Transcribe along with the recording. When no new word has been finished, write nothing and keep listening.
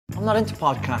I'm not into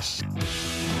podcasts.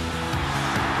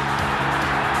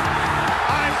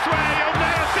 I swear you'll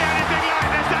never see anything like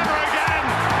this ever again!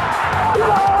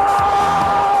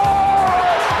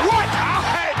 What a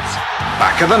hit!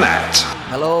 Back of the net.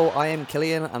 Hello, I am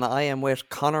Killian and I am with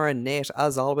Connor and Nate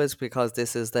as always because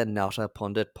this is the Not a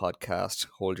Pundit podcast.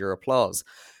 Hold your applause.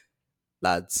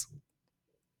 Lads,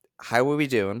 how are we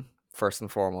doing, first and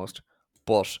foremost?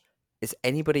 But is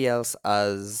anybody else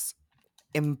as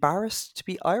embarrassed to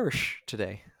be Irish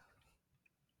today?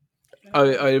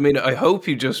 I mean, I hope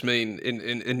you just mean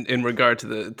in regard to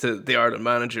the Ireland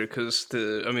manager, because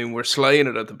we're slaying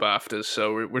it at the BAFTAs,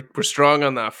 so we're strong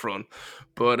on that front.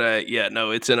 But yeah,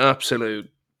 no, it's an absolute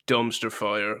dumpster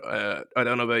fire. I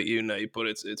don't know about you, Nate, but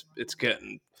it's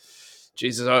getting.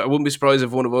 Jesus, I wouldn't be surprised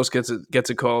if one of us gets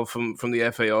a call from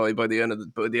the FAI by the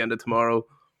end of tomorrow.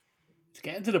 It's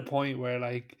getting to the point where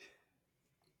like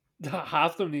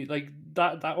half them need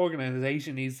that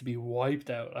organization needs to be wiped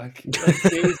out. Like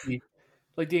seriously,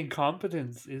 like the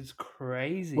incompetence is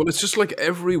crazy. Well, it's just like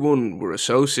everyone we're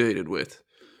associated with.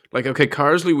 Like, okay,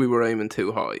 Carsley, we were aiming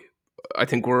too high. I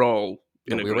think we're all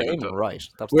in we were agreement. aiming right.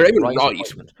 That was We're the aiming right,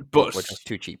 appointment, but we're just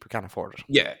too cheap. We can't afford it.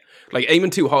 yeah, like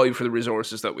aiming too high for the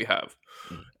resources that we have.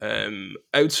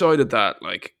 Outside of that,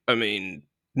 like, I mean,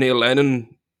 Neil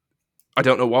Lennon, I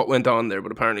don't know what went on there,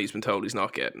 but apparently he's been told he's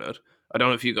not getting it. I don't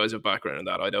know if you guys have background in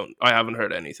that. I haven't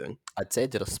heard anything. I'd say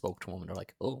they just spoke to him and they're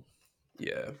like, oh.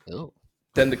 Yeah. Oh.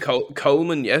 Then the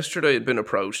Coleman yesterday had been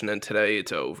approached, and then today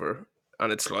it's over.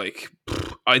 And it's like,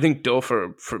 I think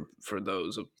Duffer, for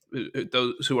those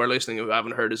who are listening who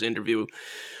haven't heard his interview,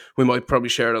 we might probably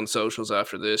share it on socials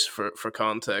after this for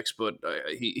context. But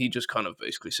he just kind of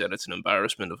basically said it's an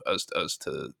embarrassment as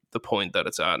to the point that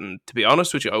it's at. And to be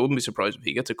honest with you, I wouldn't be surprised if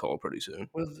he gets a call pretty soon.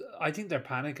 Well, I think they're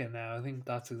panicking now. I think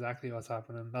that's exactly what's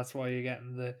happening. That's why you're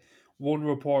getting the one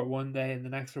report one day and the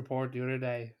next report the other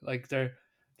day. Like they're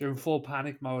in full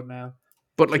panic mode now.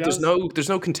 But like, there's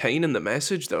no containing the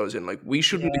message though. As in, like, we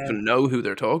shouldn't even know who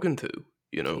they're talking to.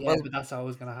 You know. Yeah, but that's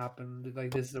always going to happen.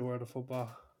 Like, this is the world of football.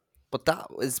 But that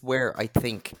is where I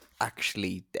think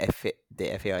actually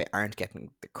the FAI aren't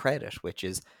getting the credit, which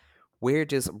is where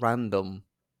does random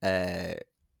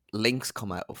links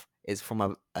come out of is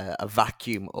from a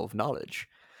vacuum of knowledge.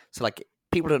 So like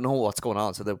people don't know what's going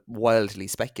on, so they wildly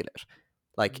speculate.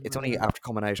 Like it's only after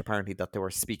coming out apparently that they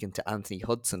were speaking to Anthony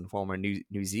Hudson, former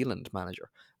New Zealand manager,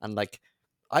 and like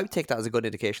I would take that as a good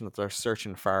indication that they're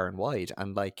searching far and wide.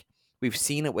 And like we've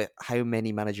seen it with how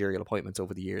many managerial appointments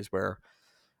over the years where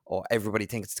everybody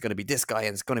thinks it's going to be this guy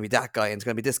and it's going to be that guy and it's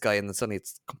going to be this guy, and then suddenly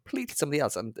it's completely somebody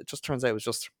else, and it just turns out it was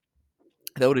just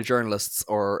a load of journalists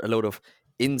or a load of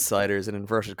insiders in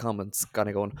inverted commas kind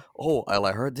of going, oh, well,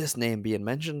 I heard this name being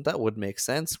mentioned, that would make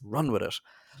sense, run with it.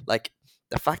 Like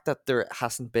the fact that there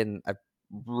hasn't been a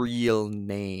real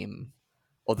name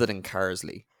other than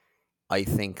Carsley, I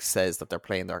think says that they're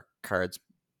playing their cards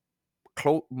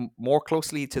more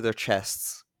closely to their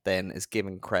chests than is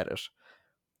given credit.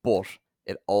 But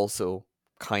it also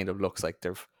kind of looks like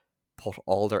they've put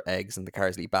all their eggs in the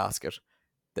Carsley basket,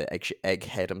 the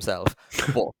egghead himself,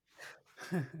 but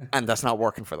and that's not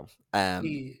working for them.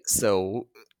 So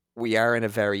we are in a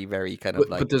very, very kind of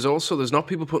But there's not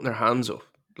people putting their hands up.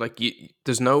 Like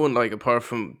there's no one, like, apart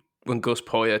from when Gus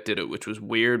Poyet did it, which was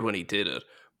weird when he did it.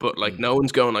 But like no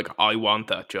one's going like, I want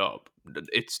that job.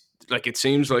 It's like, it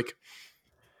seems like,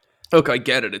 look, I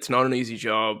get it. It's not an easy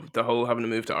job. The whole having to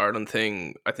move to Ireland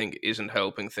thing, I think, isn't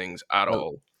helping things at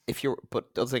all.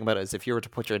 But the other thing about it is, if you were to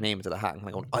put your name into the hat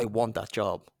and go, I want that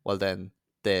job, well, then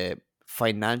the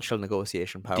financial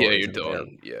negotiation power. Yeah, you're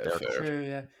done. Yeah, fair. True,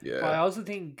 yeah. Yeah. But I also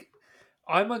think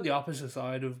I'm on the opposite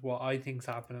side of what I think's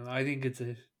happening. I think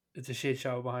it's a shit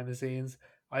show behind the scenes.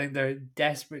 I think they're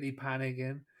desperately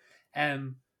panicking,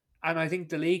 and I think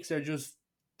the leaks are just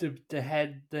the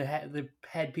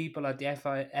head people at the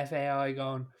FAI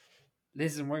going,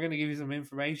 listen, we're going to give you some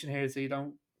information here so you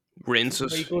don't rinse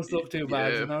us. make us look too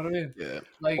bad. You know what I mean? Yeah.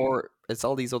 Like, or it's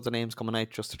all these other names coming out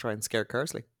just to try and scare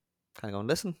Carsley. Kind of going,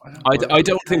 listen. I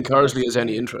don't think Carsley has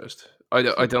any interest. I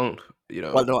don't. You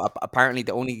know. Well, no. Apparently,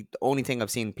 the only thing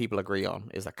I've seen people agree on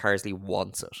is that Carsley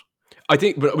wants it. I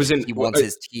think, but it was in. He wants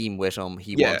his team with him.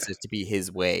 He wants it to be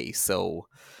his way. So,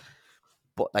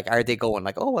 but like, are they going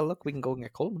like, oh well, look, we can go and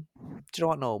get Coleman? Do you know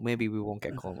what? No, maybe we won't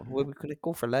get Coleman. Well, we could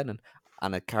go for Lennon,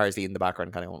 and a Carsley in the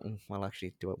background, kind of going, well,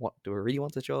 actually, do I really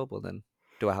want the job? Well, then,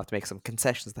 do I have to make some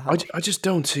concessions to have? I just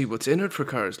don't see what's in it for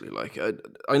Carsley. Like,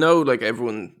 I know, like,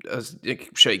 everyone, as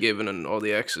like Shay Given and all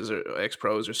the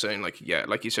ex-pros are saying, like, yeah,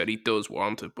 like you said, he does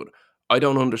want it, but I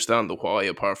don't understand the why,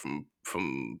 apart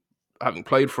from having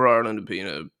played for Ireland and being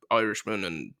an Irishman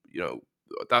and, you know,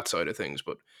 that side of things.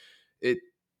 But it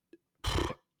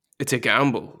it's a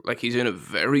gamble. Like, he's in a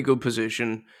very good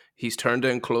position. He's turned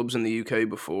down clubs in the UK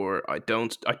before. I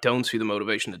don't see the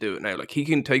motivation to do it now. Like, he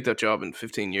can take that job in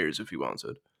 15 years if he wants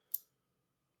it.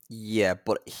 Yeah,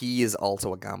 but he is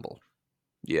also a gamble.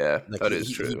 Yeah, Like that is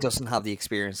he true. doesn't have the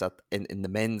experience in the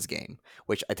men's game,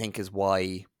 which I think is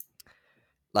why,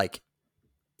 like,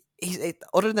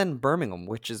 other than Birmingham,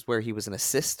 which is where he was an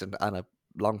assistant and a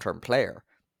long-term player,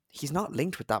 he's not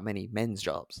linked with that many men's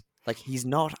jobs. Like, he's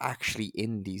not actually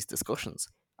in these discussions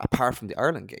apart from the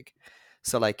Ireland gig.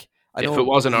 So, like, I If it know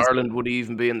wasn't he's Ireland, would he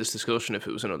even be in this discussion if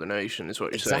it was another nation, is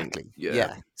what you're saying? exactly, Yeah.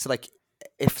 yeah. So, like,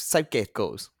 if Southgate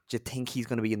goes, do you think he's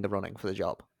going to be in the running for the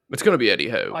job? It's going to be Eddie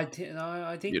Howe, I think no,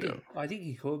 I you think know. I think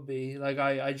he could be. Like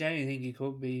I genuinely think he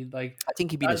could be. Like I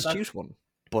think he'd be an astute one,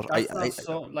 but that's not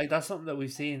so like that's something that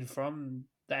we've seen from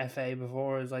the FA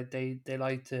before. Is like they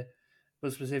like to,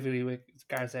 but specifically with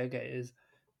Gareth Southgate is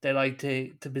they like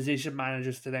to position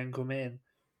managers to then come in,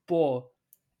 but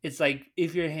it's like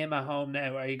if you're him at home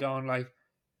now, are you going like,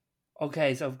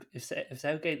 okay, so if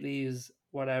Southgate leaves,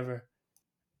 whatever,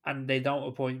 and they don't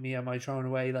appoint me, am I throwing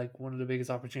away like one of the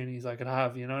biggest opportunities I could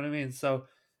have? You know what I mean? So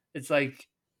it's like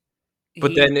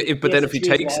But then, he has to if he choose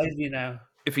takes wisely now.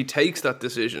 that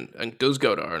decision and does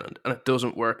go to Ireland and it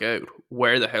doesn't work out,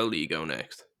 where the hell do you go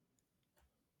next?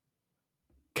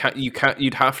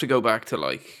 You'd have to go back to,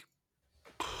 like,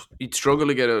 you'd struggle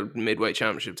to get a midway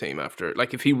championship team after,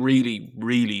 like, if he really,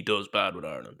 really does bad with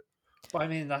Ireland. But I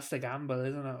mean, that's the gamble,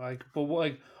 isn't it? Like, but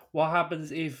what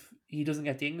happens if he doesn't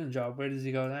get the England job? Where does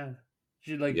he go then?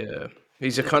 Yeah,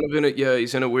 he's a kind of in it. Yeah,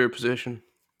 he's in a weird position.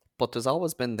 But there's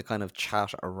always been the kind of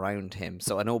chat around him.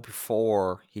 So I know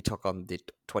before he took on the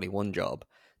 21 job,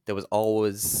 there was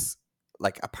always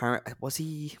like apparent was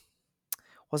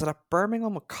it at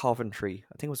Birmingham or Coventry?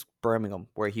 I think it was Birmingham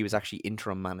where he was actually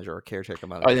interim manager or caretaker I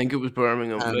manager. think it was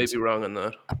Birmingham. And Maybe wrong on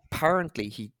that. apparently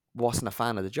he wasn't a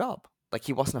fan of the job. Like,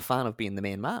 he wasn't a fan of being the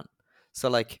main man. So,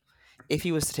 like, if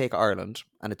he was to take Ireland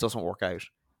and it doesn't work out,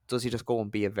 does he just go and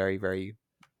be a very, very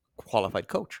qualified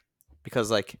coach?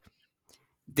 Because, like,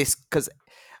 because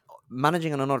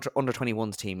managing an under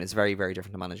 21s team is very, very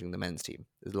different to managing the men's team.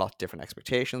 There's a lot different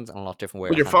expectations and a lot different way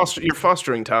But of handling you're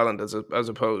fostering talent as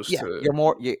opposed yeah, to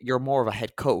you're more of a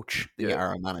head coach than you yeah,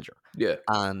 are a manager, yeah.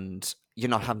 and you're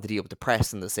not having to deal with the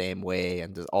press in the same way,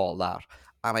 and there's all that.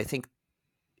 And I think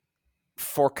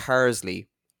for Carsley,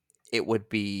 it would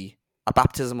be a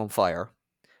baptism on fire,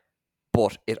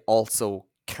 but it also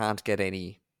can't get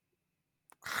any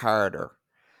harder.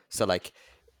 So, like,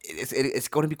 it's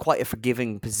going to be quite a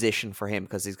forgiving position for him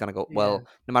because he's going to go, yeah, well,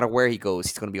 no matter where he goes,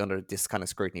 he's going to be under this kind of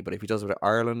scrutiny. But if he does it with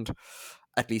Ireland,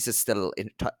 at least it's still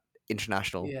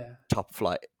international yeah. top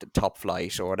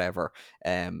flight or whatever.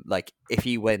 Like, if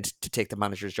he went to take the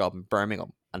manager's job in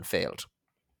Birmingham and failed,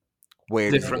 where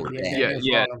does he Different. go Yeah, then? then Yeah, you're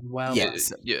yeah, falling well back.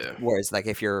 Yes. yeah. Whereas, like,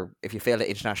 if you fail at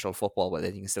international football, well,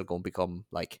 then you can still go and become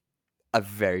like a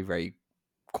very, very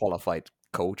qualified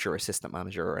coach or assistant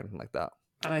manager or anything like that.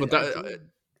 And But I think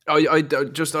I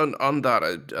just on that,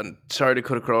 and sorry to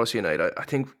cut across you, Nate. I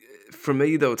think for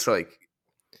me though, it's like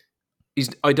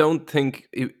I don't think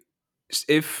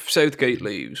if Southgate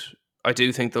leaves, I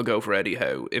do think they'll go for Eddie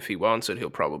Howe. If he wants it, he'll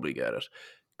probably get it.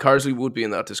 Carsley would be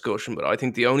in that discussion, but I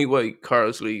think the only way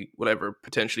Carsley will ever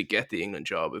potentially get the England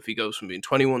job if he goes from being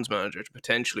 21's manager to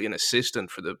potentially an assistant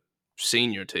for the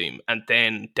senior team, and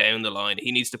then down the line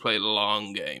he needs to play a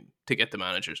long game to get the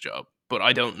manager's job. But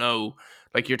I don't know.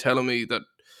 Like, you're telling me that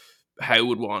Howe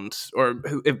would want, or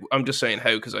I'm just saying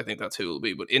Howe because I think that's who it'll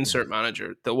be. But insert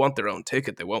manager, they'll want their own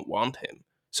ticket. They won't want him.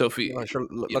 So if he, Well, sure, you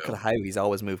look know, at how he's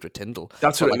always moved with Tyndall.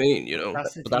 that's But, what I like, mean. You know,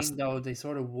 that's the but that's thing, though. They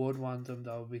sort of would want him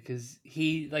though because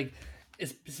he like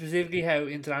it's specifically how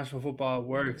international football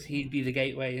works. He'd be the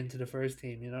gateway into the first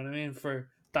team. You know what I mean for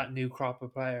that new crop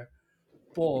of player.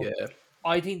 But yeah,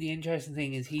 I think the interesting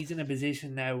thing is he's in a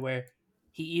position now where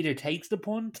he either takes the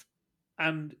punt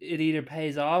and it either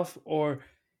pays off or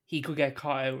he could get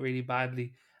caught out really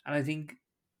badly. And I think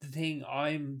the thing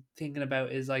I'm thinking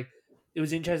about is like it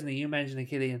was interesting that you mentioned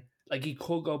Killian. Like he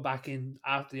could go back in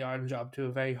after the Ireland job to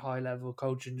a very high level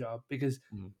coaching job because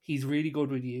he's really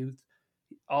good with youth,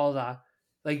 all that.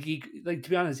 Like to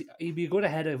be honest, he'd be a good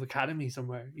head of academy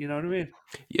somewhere. You know what I mean?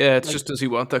 yeah. It's Like, just, does he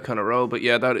want that kind of role? But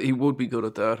yeah, that he would be good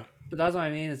at that. but that's what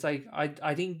I mean. It's like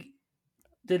I think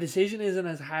the decision isn't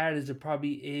as hard as it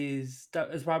probably is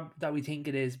that we think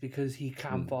it is because he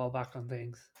can fall back on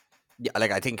things. yeah,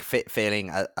 like, I think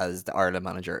failing as the Ireland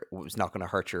manager was not going to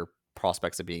hurt your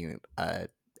prospects of being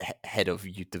head of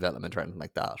youth development or anything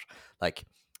like that. Like,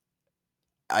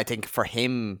 I think for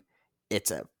him,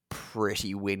 it's a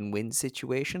pretty win-win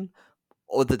situation.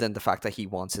 other than the fact that he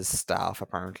wants his staff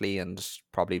apparently and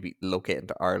probably be located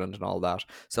to Ireland and all that.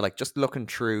 So like just looking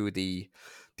through the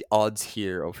odds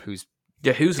here of who's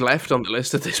left on the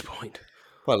list at this point?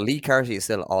 well, Lee Carty is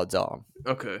still odds on.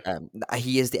 Okay.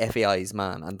 He is the FAI's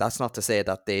man, and that's not to say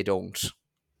that they don't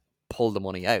pull the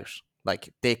money out.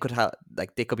 Like they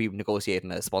could be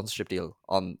negotiating a sponsorship deal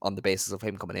on the basis of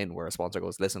him coming in, where a sponsor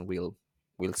goes, "Listen, we'll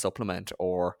supplement,"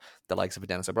 or the likes of a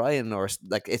Dennis O'Brien, or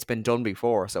like it's been done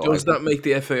before. So Does that make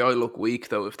the FAI look weak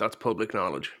though, if that's public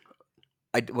knowledge?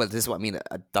 Well, this is what I mean.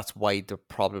 That's why they're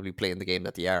probably playing the game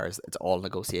that they are. It's all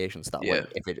negotiations. That way,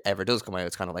 if it ever does come out,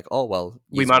 it's kind of like, oh well,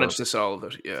 we managed to solve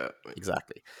it. Yeah,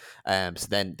 exactly. So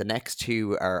then the next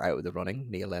two are out of the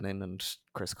running: Neil Lennon and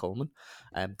Chris Coleman.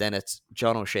 Then it's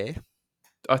John O'Shea.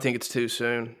 I think it's too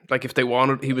soon. Like if they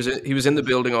wanted, he was in the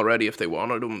building already. If they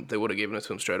wanted him, they would have given it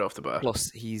to him straight off the bat.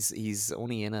 Plus, he's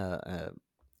only in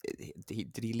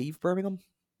did he leave Birmingham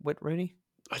with Rooney?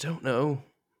 I don't know.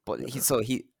 But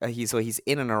he's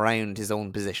in and around his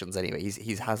own positions anyway.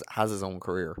 He has his own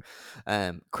career.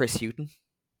 Chris Hughton.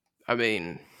 I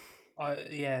mean,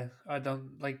 I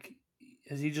don't like.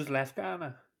 Has he just left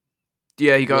Ghana?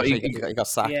 Yeah, he got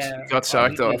sacked. Yeah, he got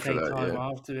sacked after that. Time Yeah.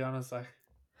 off, to be honest, like.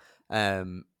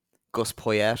 Gus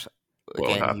Poyet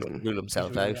Won't again, happen. he ruled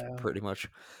himself He's ruled out out. pretty much.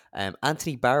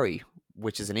 Anthony Barry,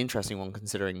 which is an interesting one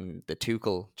considering the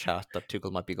Tuchel chat that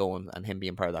Tuchel might be going and him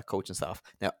being part of that coaching staff.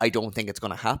 Now, I don't think it's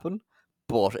going to happen,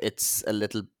 but it's a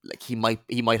little like he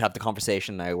might have the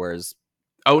conversation now. Whereas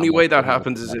Only way that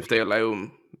happens is if they allow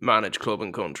him manage club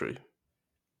and country.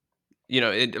 You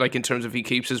know, like in terms of he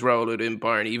keeps his role in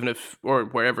Bayern, even if or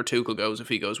wherever Tuchel goes, if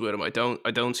he goes with him, I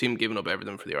don't see him giving up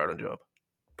everything for the Ireland job.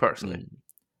 Personally,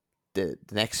 the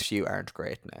next few aren't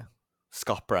great now.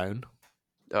 Scott Brown.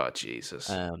 Oh Jesus.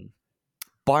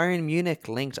 Bayern Munich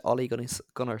linked Ole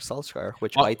Gunnar Solskjaer,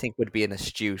 which I think would be an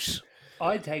astute.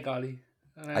 I'd take Ollie.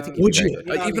 I think Would you?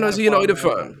 Even as a United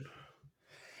fan?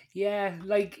 Yeah,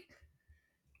 like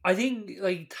I think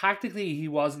like tactically he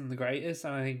wasn't the greatest,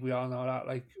 and I think we all know that,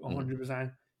 like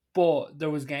 100%. But there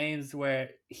was games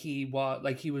where he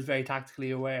was very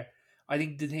tactically aware. I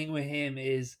think the thing with him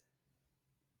is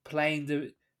playing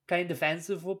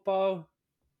defensive football.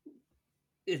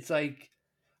 It's like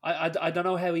I don't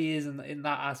know how he is in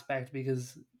that aspect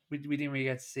because we didn't really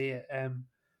get to see it.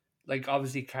 Like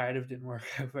obviously Cardiff didn't work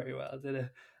out very well, did it?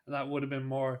 And that would have been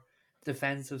more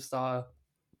defensive style.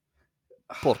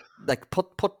 But like put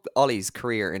Ollie's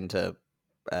career into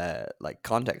like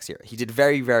context here. He did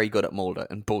very, very good at Molde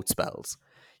in both spells.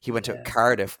 He went to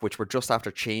Cardiff, which were just after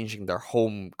changing their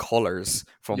home colours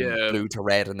from blue to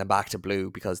red and then back to blue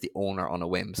because the owner on a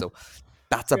whim. So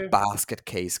that's a basket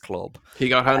case club. He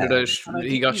got handed out.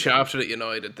 He got shafted at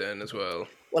United then as well.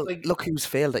 Well, look who's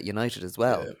failed at United as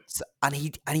well. Yeah. So, and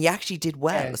he actually did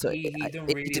well. Yeah, so he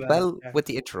did well with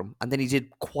the interim, and then he did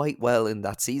quite well in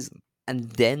that season. And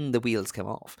then the wheels came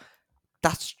off.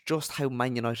 That's just how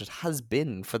Man United has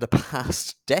been for the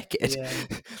past decade. Yeah.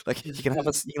 Like you can have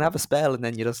a spell and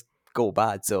then you just go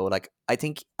bad. So like I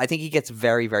think he gets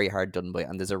very, very hard done by,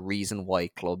 and there's a reason why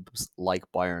clubs like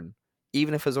Bayern,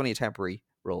 even if it's only a temporary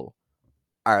role,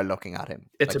 are looking at him.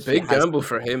 It's like, a big gamble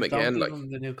for him again. Don't Like give him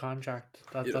the new contract.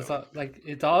 That's not, like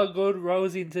it's all good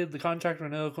rosy until the contract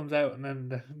renewal comes out, and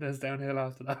then there's downhill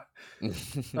after that.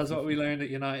 That's what we learned at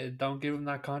United. Don't give him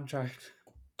that contract.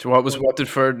 So what did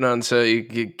Ferdinand say?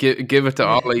 Give it to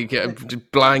Ollie,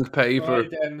 get blank paper.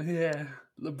 Right then, yeah.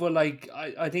 But like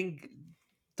I think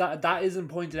that isn't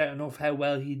pointed out enough how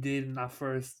well he did in that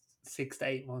first 6 to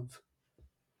 8 months.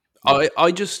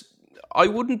 I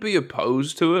wouldn't be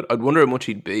opposed to it. I'd wonder how much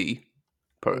he'd be.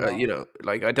 You know,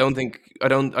 like I think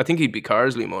he'd be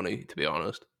Carsley money, to be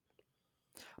honest.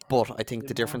 But I think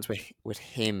the difference with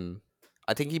him,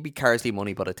 I think he'd be Carsley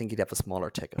money, but I think he'd have a smaller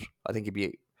ticket. I think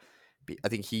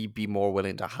he'd be more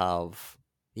willing to have.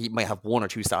 He might have one or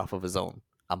two staff of his own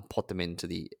and put them into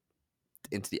the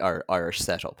Irish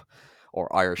setup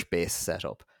or Irish base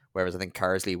setup. Whereas I think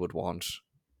Carsley would want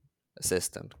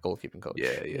assistant goalkeeping coach.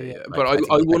 Yeah. Like, But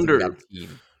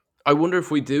I wonder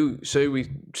if we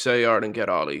say Ireland get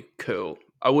Ollie, cool.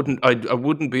 I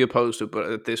wouldn't be opposed to it, but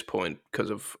at this point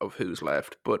because of who's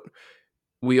left. But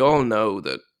we all know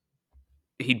that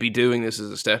he'd be doing this as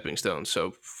a stepping stone.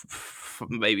 So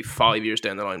maybe 5 years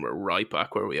down the line, we're right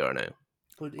back where we are now.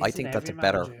 But I think that's a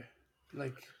better.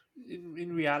 Like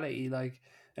in reality, like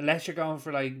unless you're going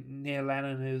for like Neil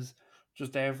Lennon, who's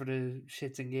just there for the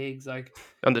shits and gigs, like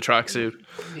And the tracksuit.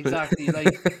 Exactly.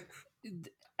 Like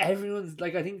everyone's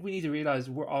like, I think we need to realize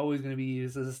we're always going to be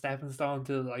used as a stepping stone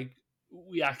to like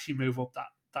we actually move up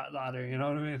that ladder. You know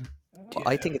what I mean?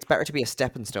 I think it's better to be a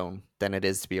stepping stone than it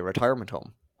is to be a retirement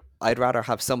home. I'd rather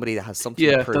have somebody that has something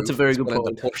to Yeah, prove, that's a very is good willing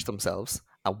point. to push themselves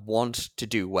and want to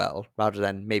do well, rather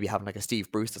than maybe having like a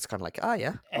Steve Bruce that's kind of like, ah,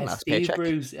 yeah, one last Steve paycheck.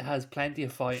 Bruce has plenty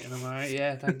of fight in him, all right?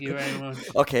 Yeah, thank you very much.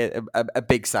 Okay, a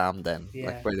big Sam then, Yeah.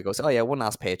 like where they goes, oh yeah, one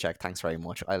last paycheck, thanks very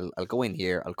much. I'll go in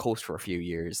here, I'll coast for a few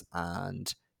years,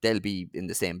 and they'll be in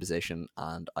the same position,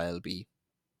 and I'll be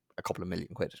a couple of million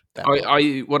quid down the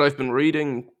road. What I've been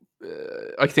reading,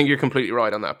 I think you're completely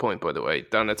right on that point. By the way,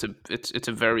 Dan, it's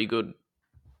a very good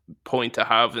point to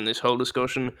have in this whole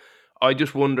discussion. I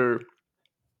just wonder.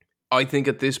 I think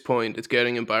at this point it's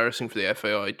getting embarrassing for the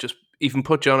FAI. Just even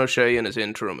put John O'Shea in as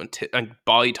interim and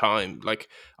buy time. Like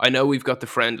I know we've got the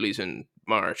friendlies in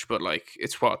March, but like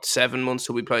it's what 7 months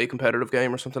till we play a competitive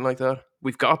game or something like that.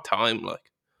 We've got time. Like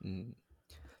Mm.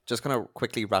 Just gonna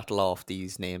quickly rattle off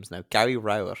these names now. Gary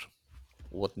Rowett,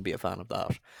 wouldn't be a fan of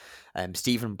that.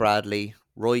 Stephen Bradley,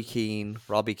 Roy Keane,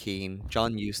 Robbie Keane,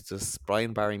 John Eustace,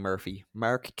 Brian Barry Murphy,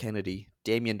 Mark Kennedy,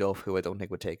 Damien Duff, who I don't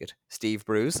think would take it, Steve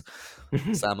Bruce,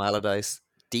 Sam Allardyce,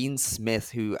 Dean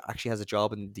Smith, who actually has a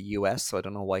job in the US, so I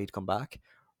don't know why he'd come back.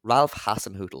 Ralph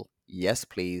Hasenhüttl, yes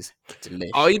please,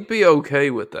 delish. I'd be okay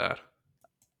with that.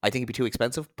 I think it'd be too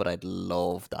expensive, but I'd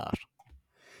love that.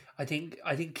 I think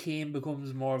Keane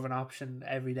becomes more of an option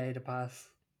every day to pass.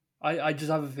 I just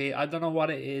have a feel. I don't know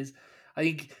what it is. I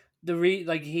think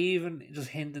like he even just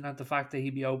hinting at the fact that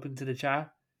he'd be open to the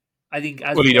chat. I think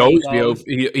as Well, the he'd day always be goes,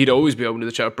 open. He'd always be open to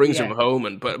the chat. Brings him yeah, home,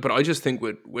 and but I just think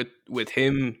with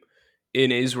him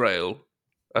in Israel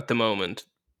at the moment,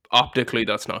 optically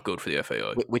that's not good for the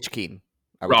FAI. Which Keane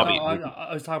are we no, Robbie. talking?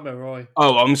 I was talking about Roy.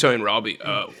 Oh, I'm saying Robbie.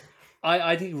 Oh,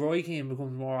 I think Roy Keane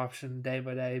becomes more option day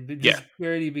by day, but yeah. just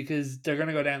purely because they're going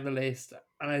to go down the list,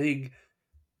 and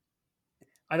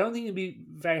I don't think it'd be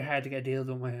very hard to get a deal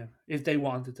done with him if they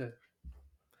wanted to.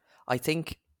 I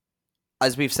think,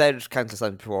 as we've said countless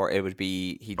times before, it would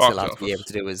be he'd still Box have to be able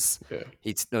office. to do his Yeah.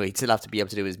 he'd still have to be able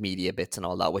to do his media bits and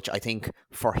all that, which I think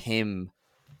for him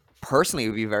personally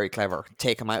would be very clever.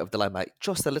 Take him out of the limelight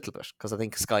just a little bit, because I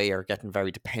think Sky are getting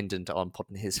very dependent on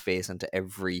putting his face into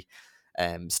every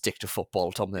stick to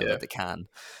football thumbnail Yeah. that they can.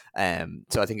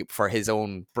 So I think for his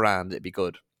own brand, it'd be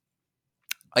good.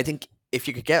 I think if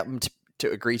you could get him to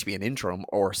agree to be an interim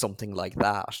or something like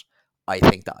that, I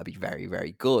think that would be very,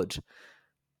 very good.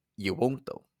 You won't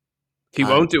though. He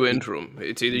And won't do interim.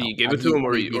 It's either no, you give and it to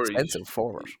him he'd be or he's expensive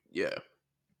forward. yeah.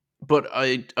 But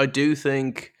I do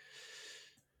think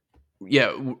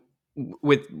yeah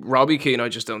with Robbie Keane I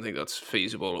just don't think that's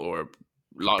feasible or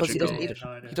Because he doesn't logical.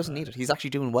 need it. No, He doesn't need it. He's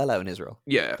actually doing well out in Israel.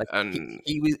 Yeah, Like and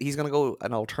he's going to go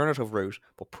an alternative route,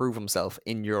 but prove himself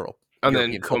in Europe, then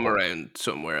European come football, around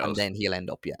somewhere and else. then he'll end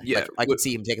up. Yeah, Yeah, like I could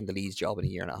see him taking the Leeds job in a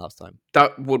year and a half's time.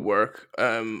 that would work.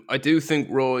 I do think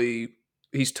Roy.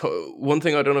 One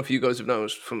thing I don't know if you guys have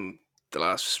noticed from the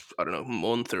last I don't know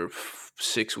month or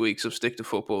 6 weeks of stick to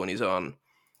football when he's on.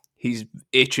 He's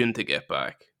itching to get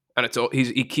back, and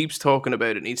he keeps talking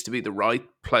about it needs to be the right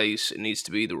place, it needs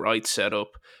to be the right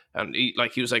setup, and he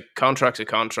was like contract's a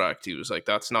contract. He was like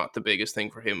that's not the biggest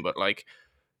thing for him, but like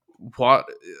what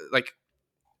like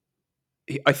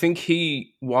I think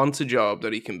he wants a job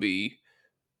that he can be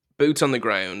boots on the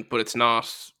ground, but it's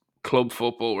not club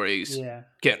football where he's Yeah,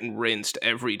 getting rinsed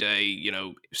every day,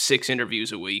 6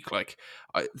 interviews a week. Like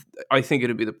I I think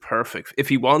it'd be the perfect if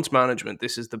he wants management,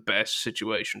 this is the best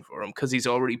situation for him because he's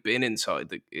already been inside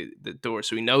the door,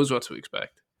 so he knows what to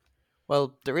expect.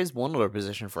 Well, there is one other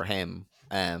position for him.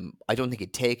 I don't think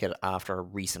he'd take it after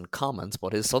recent comments,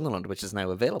 but his Sunderland, which is now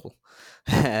available,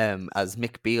 as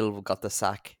Mick Beale got the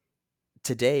sack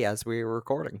today as we were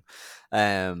recording.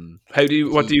 What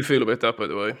do you feel about that, by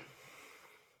the way?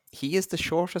 He is the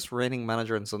shortest reigning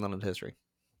manager in Sunderland history.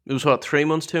 It was what, 3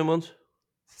 months, 2 months?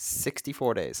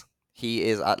 64 days. He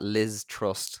is at Liz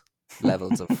Trust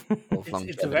levels of longevity.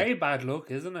 it's a very bad look,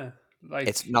 isn't it? Like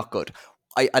It's not good.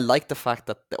 I like the fact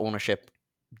that the ownership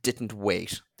didn't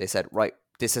wait. They said, right,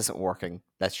 this isn't working.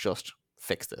 Let's just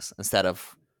fix this instead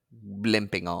of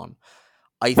limping on.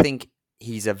 I think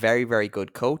he's a very, very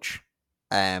good coach.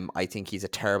 I think he's a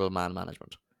terrible man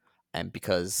management.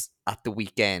 Because at the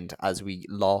weekend, as we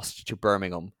lost to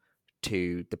Birmingham,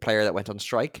 to the player that went on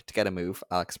strike to get a move,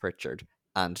 Alex Pritchard,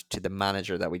 and to the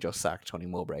manager that we just sacked, Tony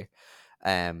Mowbray,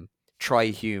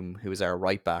 Troy Hume, who is our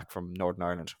right back from Northern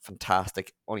Ireland,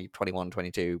 fantastic, only 21,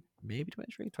 22, maybe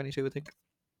 23, 22, I think.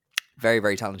 Very,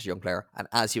 very talented young player. And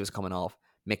as he was coming off,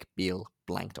 Mick Beale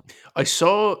blanked him. I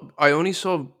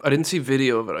didn't see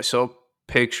video of it. I saw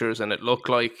pictures and it looked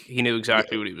like he knew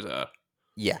exactly what he was at.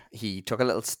 Yeah, he took a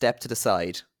little step to the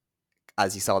side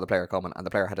as he saw the player coming, and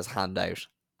the player had his hand out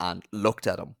and looked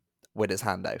at him with his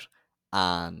hand out.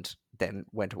 And then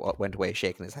went away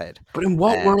shaking his head. But in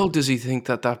what world does he think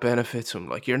that benefits him?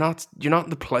 Like, you're not in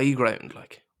the playground,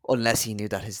 like. Unless he knew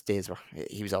that his days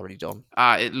he was already done.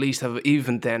 At least have a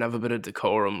bit of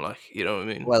decorum, like, you know what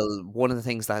I mean? Well, one of the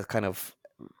things that's kind of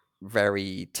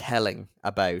very telling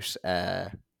about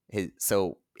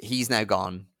so he's now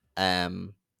gone.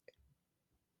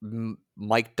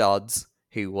 Mike Dodds,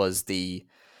 who was the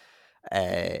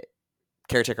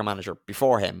caretaker manager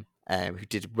before him, who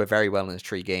did very well in his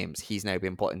 3 games, he's now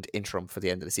been put into interim for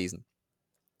the end of the season,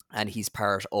 and he's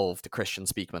part of the Christian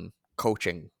Speakman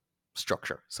coaching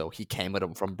structure. So he came with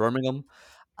him from Birmingham,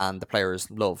 and the players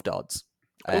love Dodds.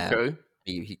 Okay.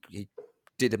 He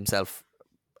did himself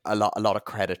a lot of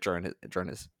credit during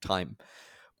his time,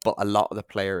 but a lot of the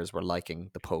players were liking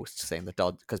the post, saying that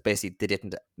Dodds, because basically they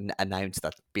didn't announce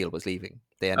that Beale was leaving.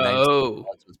 They announced that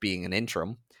Dodds was being an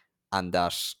interim, and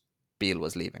that Beale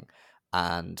was leaving.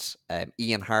 And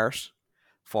Ian Hart,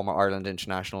 former Ireland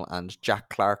international, and Jack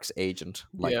Clark's agent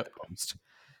liked the post.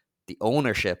 The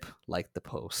ownership liked the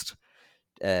post.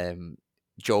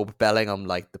 Job Bellingham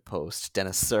liked the post.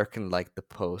 Dennis Sirkin liked the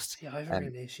post. See, I have a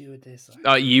real issue with this.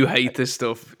 You hate this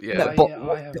stuff. Yeah. No,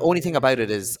 but the only thing about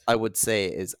it is, I would say,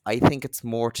 is I think it's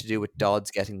more to do with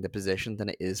Dodds getting the position than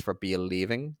it is for Beale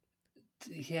leaving.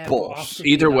 Yeah, but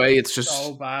either way, it's just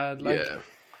so bad. Like,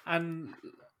 and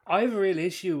I have a real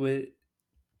issue with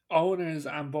owners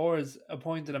and boards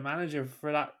appointed a manager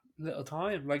for that little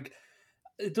time. Like,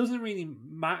 it doesn't really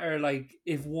matter, like,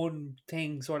 if one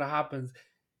thing sort of happens.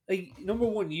 Like, number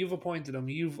one, you've appointed him.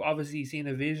 You've obviously seen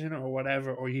a vision or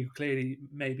whatever, or you clearly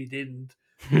maybe didn't.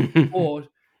 But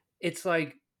it's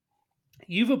like,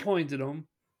 you've appointed him.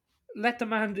 Let the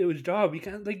man do his job. You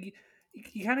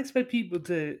can't expect people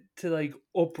to like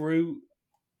uproot.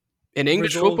 In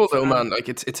English football, though, man, like,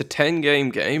 it's a 10-game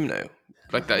game now.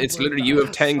 Like that, it's literally you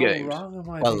have 10 games. Wrong, in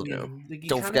my opinion. Like, you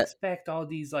don't forget, expect all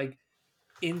these like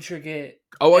intricate.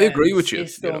 I agree with you.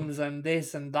 Systems and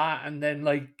this and that, and then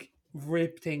like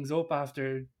rip things up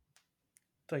after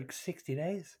like 60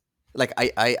 days. Like,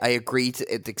 I agree to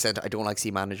the extent I don't like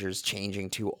see managers changing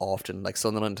too often. Like,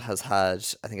 Sunderland has had,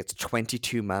 I think it's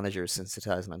 22 managers since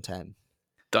 2010.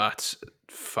 That's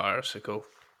farcical.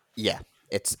 Yeah,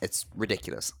 it's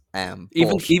ridiculous.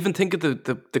 Even think of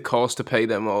the cost to pay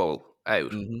them all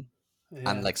out. Mm-hmm.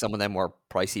 And like, some of them were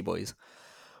pricey boys.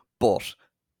 But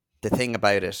the thing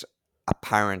about it,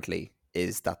 apparently,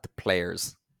 is that the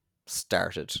players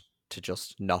started to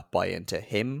just not buy into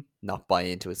him, not buy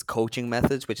into his coaching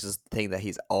methods, which is the thing that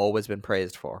he's always been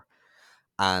praised for,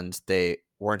 and they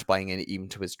weren't buying in even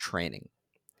to his training.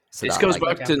 So this goes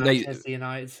back to Manchester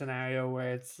United scenario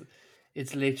where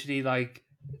it's literally like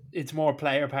it's more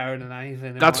player power than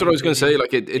anything. That's what I was going to say.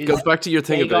 Like, it goes back to your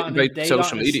thing about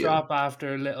social media. They stop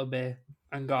after a little bit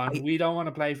and gone, we don't want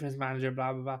to play for his manager,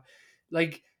 blah blah blah.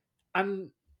 Like,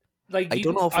 and like, I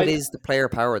don't know if it is the player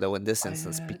power, though, in this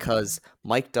instance, because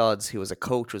Mike Dodds, who was a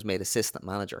coach, was made assistant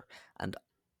manager. And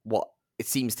what it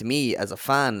seems to me as a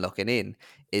fan looking in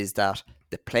is that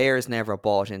the players never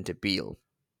bought into Beale.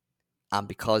 And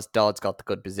because Dodds got the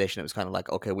good position, it was kind of like,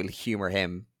 okay, we'll humour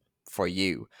him for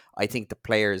you. I think the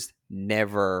players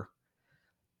never...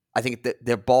 I think that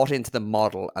they're bought into the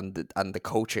model and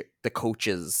the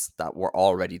coaches that were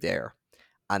already there.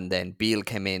 And then Beale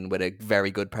came in with a very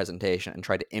good presentation and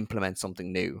tried to implement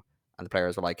something new. And the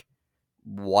players were like,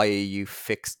 why are you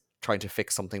trying to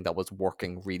fix something that was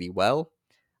working really well?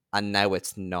 And now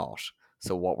it's not.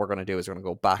 So what we're going to do is we're going to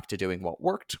go back to doing what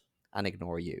worked and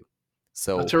ignore you.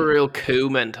 So that's a real coup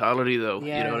mentality, though.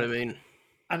 Yeah. You know what I mean?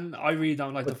 And I really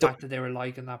don't like the fact that they were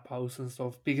liking that post and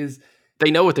stuff, because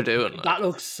they know what they're doing. That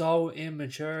looks so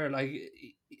immature. Like,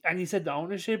 and you said the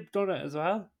ownership done it as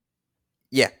well.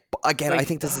 Yeah, but again, like, I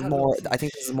think this is more. I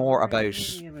think this is more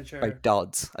about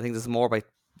Dodds. I think this is more about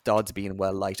Dodds being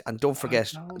well liked. And don't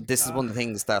forget, this is one of the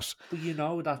things that. But you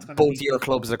know that's going both your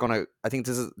clubs are going to. I think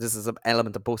this is an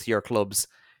element of both your clubs,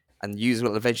 and you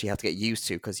will eventually have to get used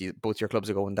to, because both your clubs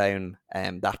are going down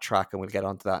that track, and we'll get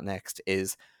onto that next.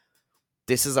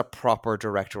 This is a proper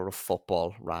director of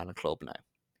football ran a club now.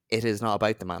 It is not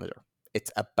about the manager.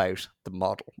 It's about the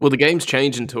model. Well, the game's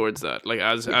changing towards that, like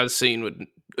as seen with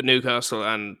Newcastle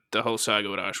and the whole saga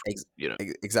with Ashford.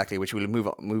 Exactly, which we'll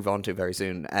move on to very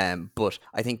soon. But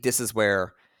I think this is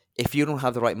where, if you don't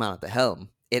have the right man at the helm,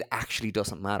 it actually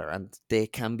doesn't matter, and they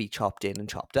can be chopped in and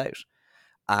chopped out.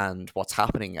 And what's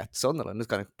happening at Sunderland is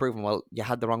going to prove, well, you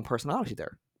had the wrong personality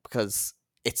there, because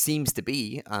it seems to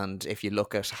be. And if you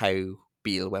look at how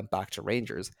Beale went back to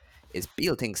Rangers, is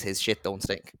Beale thinks his shit don't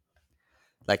stink.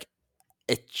 Like,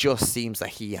 it just seems that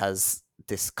he has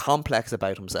this complex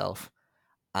about himself.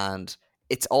 And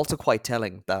it's also quite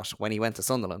telling that when he went to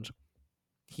Sunderland,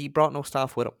 He brought no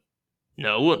staff with him.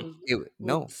 No one.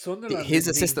 No, Sunderland his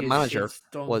didn't think assistant his manager shit's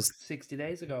done was 60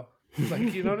 days ago.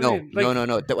 Like, you know what I no, mean? Like,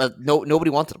 no. Well, no,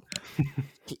 nobody wanted him.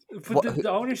 but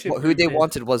the ownership Who group they did.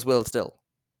 wanted was Will Still.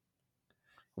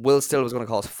 Will Still was going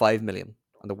to cost 5 million,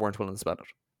 and they weren't willing to spend it.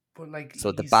 But like,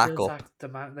 So the you still backup, sacked the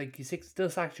man. Like, still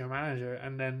sacked your manager,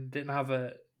 and then didn't have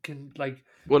a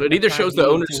Well, it a either plan shows B to the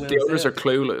Will owners are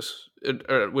Still.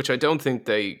 clueless, which I don't think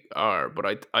they are.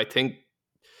 But I think,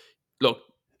 look,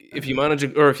 if you manage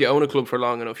or if you own a club for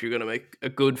long enough, you're going to make a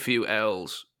good few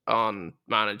L's on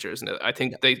managers, and I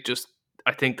think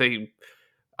I think they,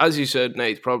 as you said,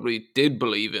 Nate, probably did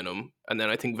believe in him, and then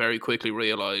I think very quickly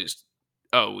realized,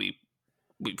 oh, we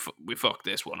fucked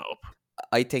this one up.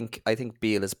 I think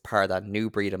Beale is part of that new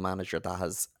breed of manager that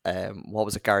has what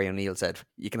was it Gary O'Neill said?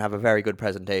 You can have a very good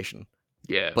presentation,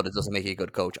 Yeah, but it doesn't make you a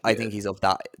good coach. I think he's of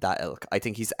that ilk. I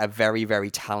think he's a very,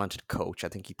 very talented coach. I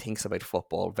think he thinks about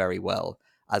football very well,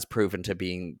 as proven to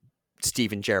being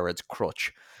Steven Gerrard's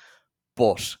crutch.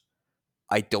 But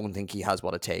I don't think he has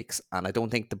what it takes, and I don't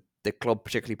think the club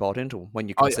particularly bought into him. When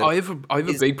you consider, I have a big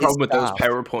his problem with those staff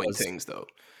PowerPoint was things, though.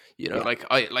 You know,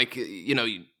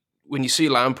 yeah, when you see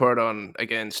Lampard on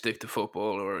again stick to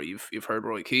football, or you've heard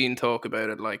Roy Keane talk about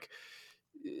it, like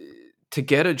to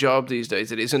get a job these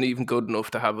days, it isn't even good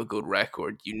enough to have a good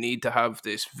record. You need to have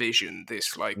this vision,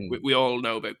 this like mm, we all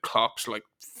know about Klopp's like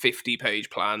 50-page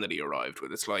plan that he arrived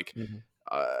with. It's like mhm.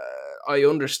 uh, I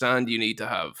understand you need to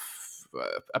have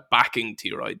a backing to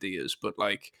your ideas, but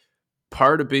like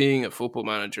part of being a football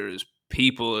manager is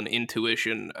people and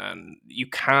intuition, and you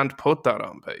can't put that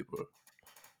on paper.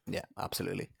 Yeah,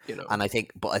 absolutely. You know, And I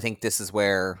think this is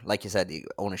where, like you said, the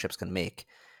ownerships can make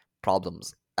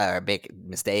problems or make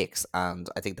mistakes. And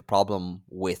I think the problem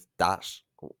with that,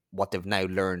 what they've now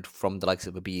learned from the likes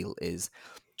of a Beale, is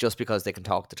just because they can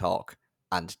talk the talk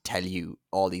and tell you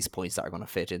all these points that are going to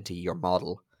fit into your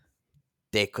model,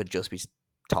 they could just be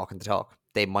talking the talk.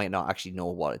 They might not actually know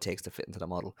what it takes to fit into the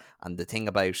model. And the thing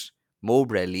about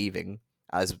Mowbray leaving,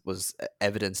 as was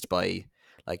evidenced by,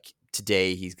 like,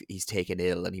 today he's taken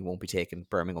ill and he won't be taking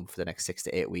Birmingham for the next 6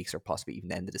 to 8 weeks, or possibly even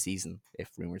the end of the season if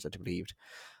rumours are to be believed.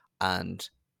 And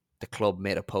the club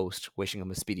made a post wishing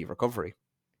him a speedy recovery,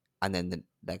 and then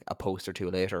like a post or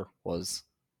two later was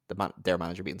their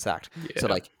manager being sacked. So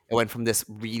yeah. like it went from this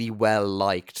really well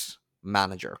liked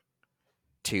manager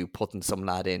to putting some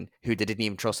lad in who they didn't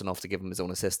even trust enough to give him his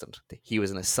own assistant. He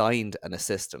was assigned an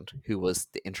assistant who was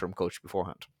the interim coach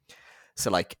beforehand. So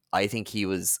like I think he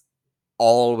was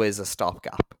always a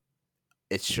stopgap.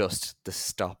 It's just the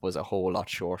stop was a whole lot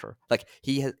shorter. Like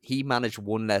he managed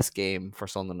one less game for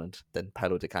Sunderland than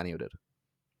Paolo Di Canio did.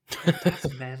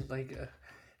 That's meant like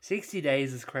 60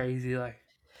 days is crazy. Like,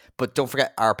 But don't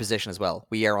forget our position as well.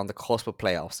 We are on the cusp of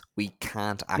playoffs. We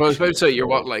can't Well, I was about actually to say you're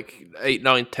afford. what, like 8th,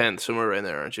 9th, 10th, somewhere in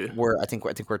there, aren't you? I think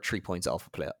we're 3 points off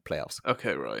of playoffs.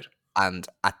 Okay, right. And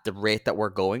at the rate that we're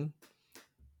going,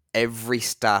 every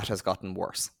stat has gotten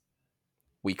worse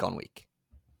week on week.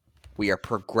 We are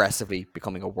progressively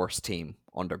becoming a worse team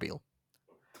under Beale,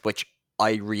 which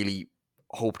I really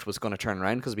hoped was going to turn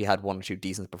around because we had one or two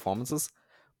decent performances.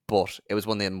 But it was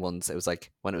one of them ones. It was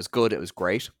like when it was good, it was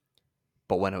great.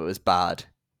 But when it was bad,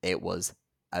 it was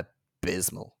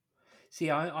abysmal.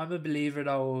 see, I'm a believer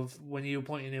though of when you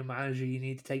appoint a new manager, you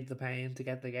need to take the pain to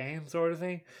get the game, sort of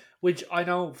thing. Which I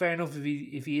know, fair enough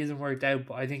if he isn't worked out,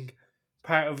 but I think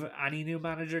part of any new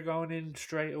manager going in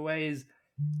straight away is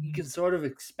you can sort of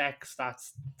expect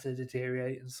stats to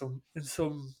deteriorate in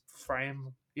some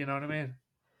frame. You know what I mean?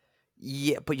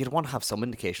 Yeah, but you'd want to have some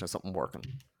indication of something working.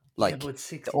 Yeah, Like but the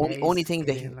 60 only days to thing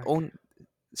get they in, like, own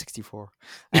 64,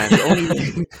 and the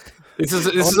only This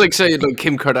is like saying like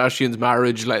Kim Kardashian's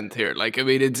marriage length here. Like, I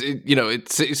mean,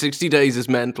 it's 60 days is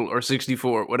mental, or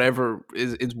 64, whatever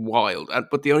is wild.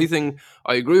 But the only thing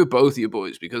I agree with both of you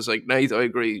boys, because like Nate, I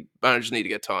agree managers need to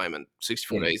get time, and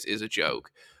 64 days is a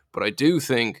joke. But I do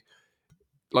think,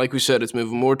 like we said, it's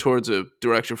moving more towards a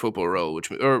director of football role,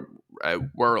 or a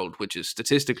world which is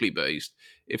statistically based.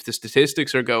 If the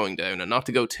statistics are going down, and not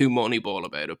to go too moneyball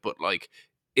about it, but like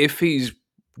if he's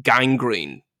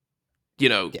gangrene,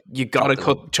 yeah, you gotta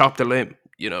chop the limb.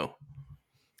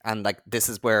 and like this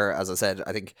is where, as I said,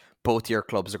 I think both your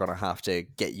clubs are going to have to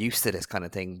get used to this kind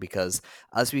of thing, because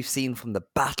as we've seen from the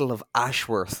Battle of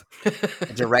Ashworth,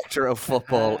 the director of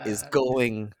football is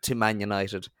going to Man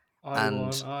United,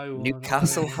 and I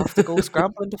Newcastle have to won. go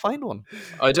scrambling to find one.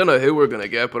 I don't know who we're gonna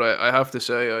get, but I have to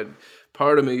say,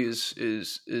 part of me is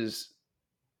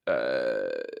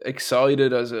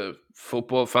excited as a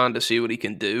football fan to see what he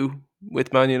can do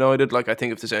with Man United. Like, I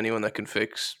think if there's anyone that can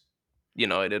fix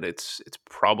United, it's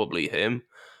probably him.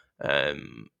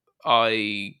 Um,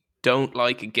 I don't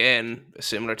like, again,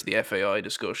 similar to the FAI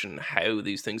discussion, how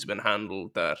these things have been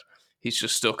handled, that he's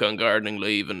just stuck on gardening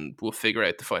leave and we'll figure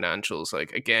out the financials.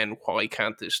 Like, again, why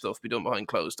can't this stuff be done behind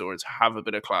closed doors? Have a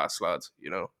bit of class, lads, you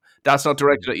know? That's not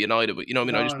directed at United, but, you know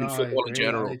what I mean? I No, just mean I football in agree. I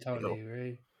general, you totally know?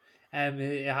 agree.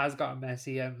 It has gotten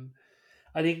messy.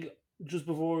 I think just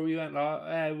before we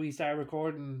started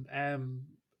recording, a,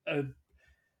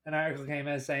 an article came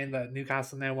out saying that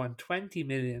Newcastle now want 20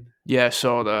 million Yeah, I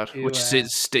saw that, to which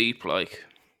is steep, like.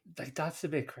 like that's a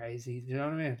bit crazy. You know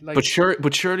what I mean? But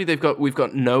Like, surely we've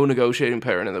got no negotiating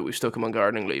power now that we've stuck him on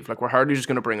gardening leave. Like, we're hardly just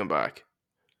going to bring him back.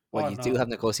 Well, oh you do no, have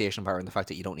negotiation power in the fact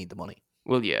that you don't need the money.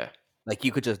 Well, yeah, Like,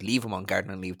 you could just leave him on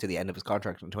gardening leave to the end of his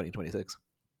contract in 2026.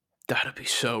 that'd be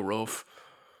so rough.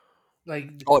 like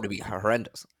Oh, it'd be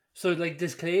horrendous. so like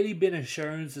there's clearly been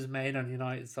assurances made on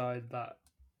United side that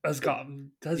has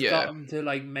Yeah. gotten to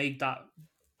like make that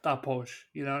push.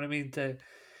 You know what I mean? To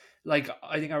like,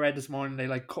 I think I read this morning they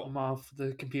like cut them off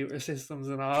the computer systems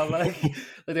and all. Like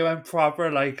they went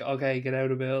proper like, okay, get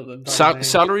out of building.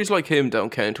 Salaries like him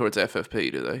don't count towards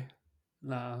FFP, do they?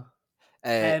 No,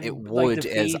 It like the would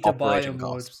as fee to buy operating him would.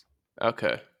 costs.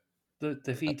 Okay.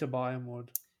 The fee to buy him would.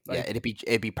 Yeah, Like,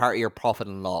 it'd be part of your profit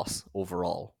and loss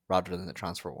overall rather than the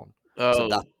transfer one. So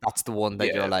Oh, that's the one that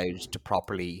you're yeah. allowed to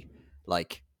properly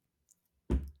like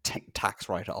tax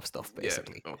write off stuff Yeah.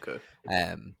 basically. Okay.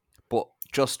 But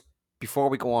just before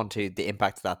we go on to the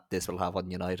impact that this will have on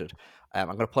United, I'm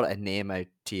going to put a name out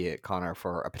to you, Connor,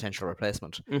 for a potential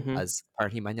replacement. Mhm. As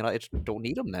apparently Man United don't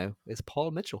need him now. It's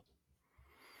Paul Mitchell.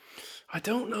 I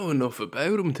don't know enough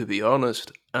about him, to be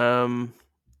honest.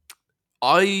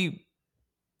 I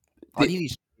All he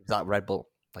needs is that Red Bull.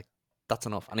 Like, that's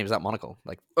enough. And he was at Monaco.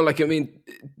 Like, like. I mean,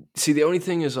 see, the only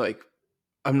thing is, like,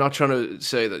 I'm not trying to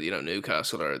say that, you know,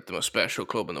 Newcastle are the most special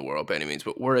club in the world by any means,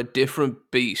 but we're a different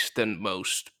beast than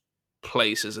most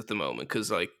places at the moment,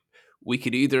 because, like, we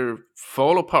could either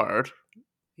fall apart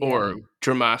or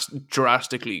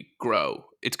drastically grow.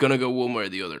 It's going to go one way or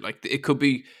the other. Like, it could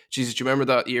be, Jesus, do you remember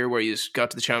that year where you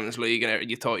got to the Champions League and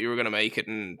you thought you were going to make it,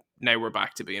 and now we're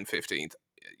back to being 15th?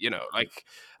 You know, like,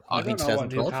 I you mean don't know what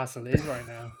 2012? Newcastle is right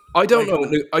now. I don't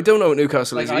Like, know. I don't know what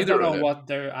Newcastle like is I either don't right know now. what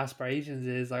their aspirations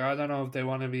is. Like, I don't know if they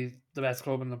want to be the best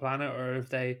club on the planet or if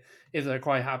they're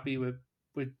quite happy with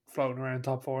floating around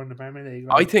top four in the Premier League.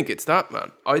 I Like, think it's that,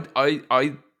 man.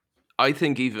 I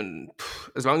think even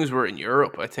as long as we're in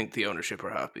Europe, I think the ownership are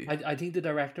happy. I think the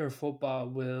director of football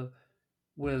will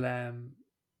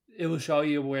it will show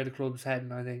you where the club's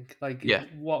heading. I think like Yeah.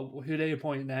 who they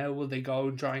appoint now. Will they go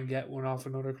and try and get one off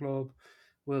another club?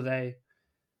 Will they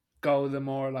go the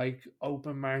more like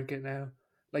open market now?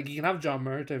 Like, you can have John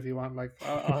Murta if you want. Like,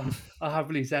 I'll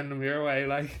happily send him your way.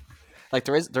 Like,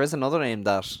 there is another name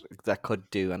that could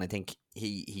do, and I think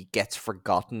he gets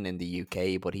forgotten in the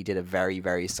UK, but he did a very,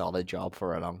 very solid job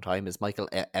for a long time, is Michael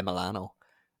Emiliano,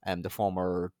 the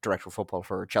former director of football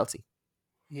for Chelsea.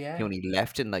 Yeah, He only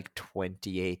left in like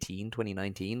 2018,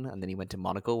 2019, and then he went to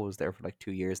Monaco, was there for like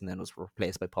 2 years, and then was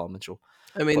replaced by Paul Mitchell.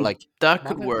 I mean, But like, that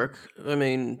could Monaco- work. I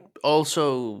mean,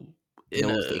 also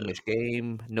knows the English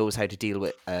game, knows how to deal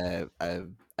with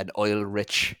an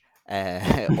oil-rich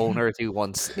owner who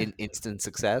wants instant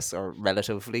success, or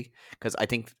relatively. Because I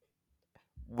think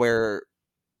where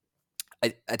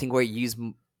I think where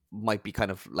you might be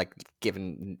kind of like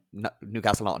giving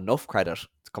Newcastle not enough credit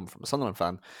to come from a Sunderland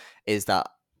fan is that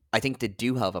I think they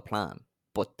do have a plan,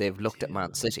 but they've looked at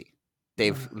Man City.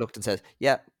 They've looked and said,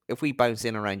 yeah, if we bounce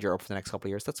in around Europe for the next couple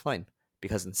of years, that's fine.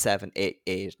 Because in 7,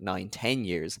 8, 9, 10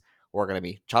 years, we're going to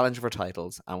be challenging for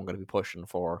titles and we're going to be pushing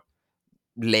for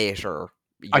later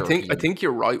European I think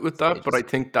you're right with that, but I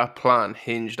stages. think that plan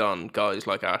hinged on guys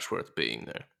like Ashworth being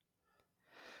there.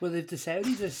 Well, if the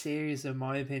Saudis are serious, in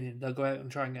my opinion, they'll go out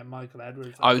and try and get Michael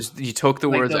Edwards. You took the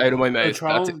words out of my mouth.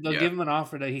 They'll give him an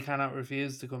offer that he cannot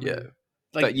refuse to come Yeah. in.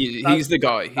 Like, He's the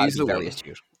guy. He's the very one.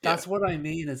 astute. That's what I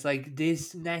mean. It's like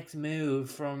this next move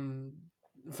from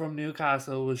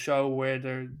Newcastle will show where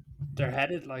they're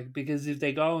headed. Like, because if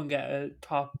they go and get a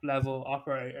top level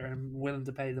operator and willing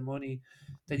to pay the money,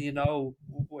 then you know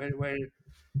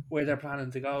where they're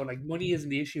planning to go. Like, money isn't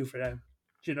the issue for them.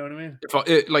 Do you know what I mean?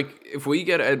 If we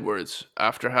get Edwards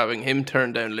after having him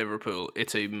turn down Liverpool,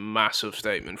 it's a massive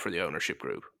statement for the ownership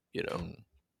group. You know.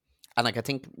 And like, I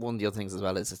think one of the other things as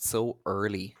well is it's so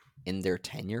early in their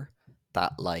tenure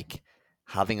that like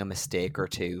having a mistake or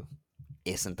two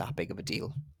isn't that big of a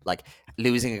deal. Like,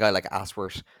 losing a guy like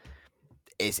Ashworth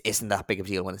isn't that big of a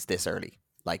deal when it's this early.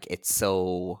 Like, it's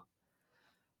so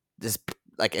this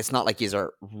like it's not like you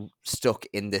are stuck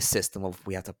in this system of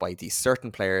we have to buy these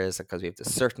certain players because we have the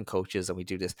certain coaches and we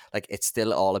do this. Like, it's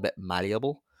still all a bit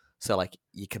malleable. So like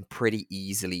you can pretty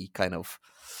easily kind of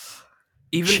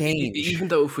Even change.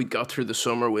 though if we got through the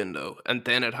summer window and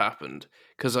then it happened,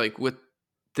 because like with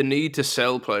the need to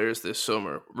sell players this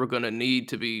summer, we're going to need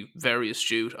to be very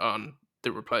astute on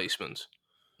the replacements.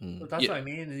 But that's what I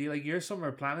mean. Like your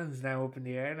summer planning's now up in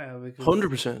the air now because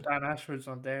 100%. Dan Ashford's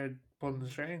not there pulling the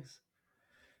strings.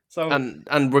 So And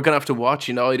we're going to have to watch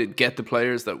United get the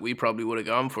players that we probably would have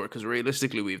gone for, because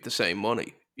realistically we have the same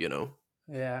money, you know.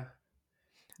 yeah,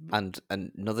 And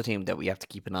another team that we have to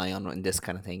keep an eye on in this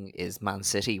kind of thing is Man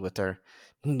City with their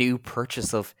new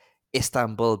purchase of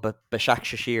Istanbul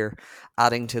Başakşehir,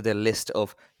 adding to the list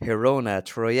of Girona,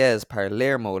 Troyes,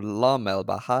 Palermo, Lommel,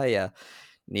 Bahia,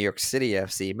 New York City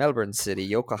FC, Melbourne City,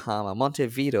 Yokohama,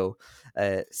 Montevideo,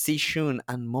 Sichun,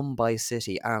 and Mumbai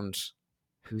City. And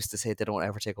who's to say they don't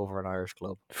ever take over an Irish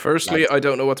club? Firstly, Lads. I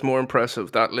don't know what's more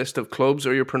impressive, that list of clubs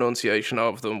or your pronunciation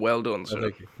of them. Well done, Oh,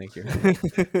 sir. thank you.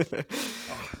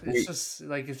 it's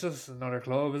just another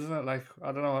club, isn't it? Like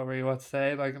I don't know really what to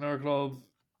say. Like another club,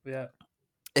 yeah.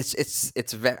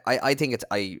 It's very. I think it's.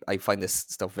 I find this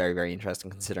stuff very very interesting,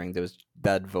 considering there was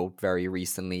that vote very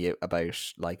recently about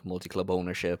like multi club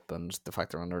ownership and the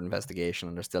fact they're under investigation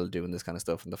and they're still doing this kind of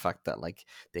stuff, and the fact that like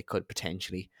they could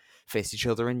potentially face each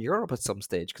other in Europe at some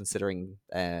stage, considering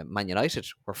Man United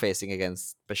were facing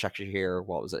against Başakşehir,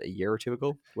 what was it, a year or two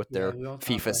ago, with Yeah, their we won't talk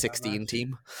FIFA about that 16 match.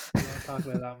 team. We won't talk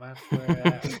about that match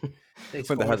where they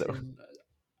When they scored had from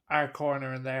our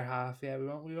corner in their half. Yeah, we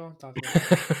won't talk about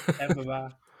that.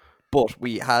 Dembaba. But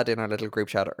we had in our little group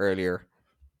chat earlier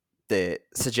the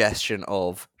suggestion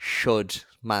of should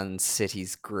Man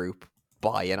City's group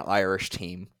buy an Irish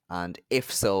team, and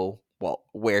if so,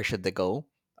 where should they go?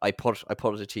 I put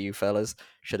it to you fellas.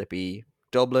 Should it be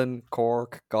Dublin,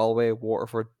 Cork, Galway,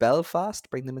 Waterford, Belfast?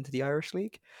 Bring them into the Irish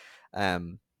League.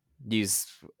 Use.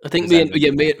 I think does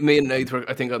anyone- me and Nate were,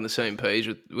 I think, on the same page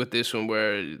with this one,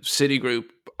 where Citigroup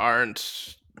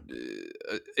aren't.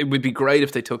 It would be great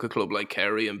if they took a club like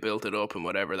Kerry and built it up and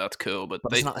whatever. That's cool, but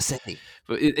But it's not a city.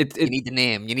 But You need the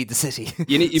name. You need the city.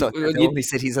 You need So they're the only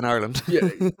cities in Ireland. Yeah,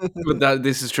 but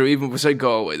this is true. Even if we say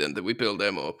Galway, then that we build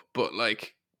them up. But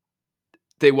like,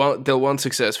 they'll want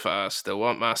success fast. They'll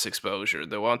want mass exposure.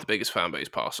 They want the biggest fan base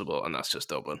possible, and that's just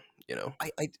Dublin. You know.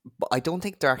 But I don't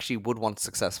think they actually would want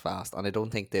success fast, and I don't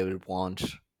think they would want.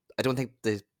 I don't think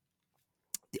the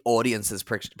audience is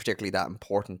particularly that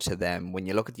important to them. When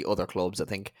you look at the other clubs, I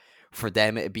think for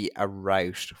them it'd be a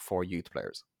route for youth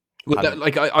players. Well,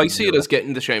 Having- I see it as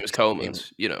getting the Seamus in-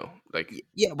 Coleman's. You know, like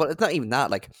Yeah, but it's not even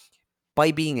that. Like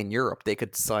by being in Europe, they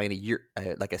could sign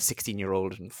like a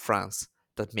 16-year-old in France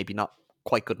that maybe not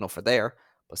quite good enough for there,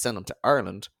 but send them to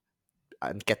Ireland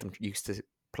and get them used to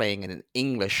playing in an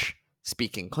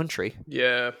English-speaking country,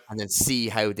 yeah. and then see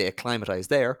how they acclimatize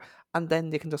there, and then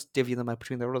they can just divvy them out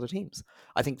between their other teams.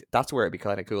 I think that's where it'd be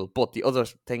kind of cool. But the other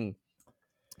thing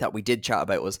that we did chat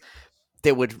about was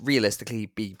they would realistically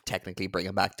be technically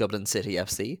bringing back Dublin City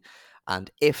FC,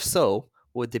 and if so,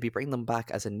 would they be bringing them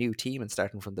back as a new team and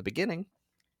starting from the beginning,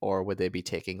 or would they be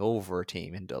taking over a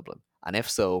team in Dublin? And if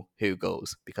so, who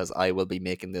goes? Because I will be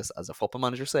making this as a Football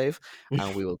Manager save,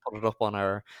 and we will put it up on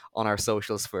our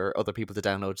socials for other people to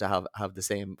download to have the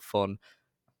same fun.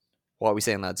 What are we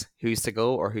saying, lads? Who's to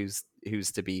go, or who's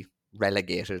to be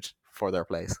relegated for their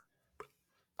place?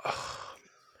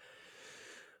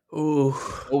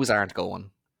 Oh Those aren't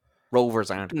going.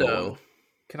 Rovers aren't no. going.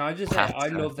 Can I just say Pats I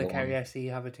love aren't that Kerry going. SC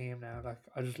have a team now. Like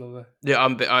I just love it. Yeah,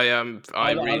 I am.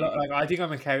 I really. like I think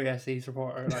I'm a Kerry SC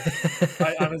supporter. Like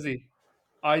I honestly,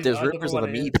 There's I don't know rumors what of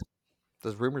a it is. Meath.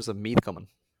 There's rumors of Meath coming.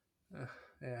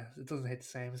 Yeah, it doesn't hit the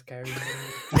same as Kerry.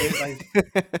 Like,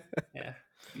 yeah,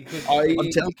 you could.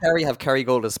 Until Kerry have Kerry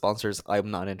Gold as sponsors, I'm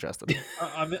not interested.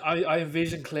 I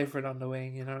envision Clifford on the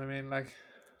wing. You know what I mean? Like,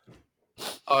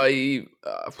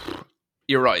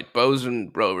 You're right. Bows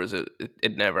and Rovers,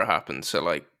 it never happens. So,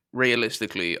 like,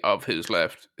 realistically, of who's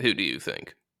left, who do you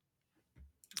think?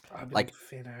 I'd be Like- like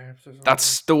Finn Harps or something.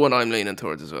 That's the one I'm leaning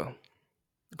towards as well.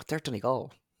 But they're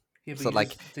Donegal. yeah, but so,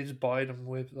 like- they just buy them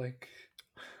with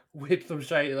them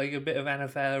straight, like a bit of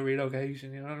NFL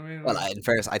relocation. You know what I mean? Well, Like, in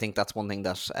fairness, I think that's one thing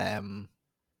that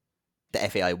the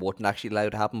FAI wouldn't actually allow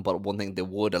to happen. But one thing they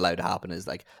would allow to happen is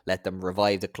like let them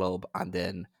revive the club and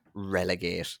then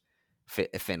relegate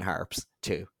Finn Harps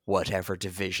to whatever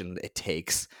division it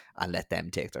takes and let them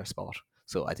take their spot.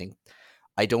 So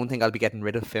I don't think I'll be getting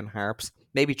rid of Finn Harps.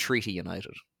 Maybe Treaty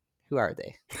United. Who are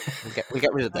they? We'll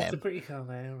get rid of that's a them. pretty cool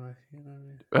name, like, you know what I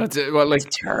mean? That's it. Well, like,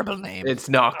 It's a terrible name. it's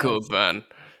not good, man.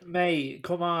 Mate,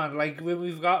 come on! Like when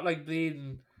we've got like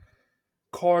bleeding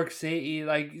Cork City,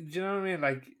 like do you know what I mean?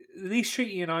 Like at least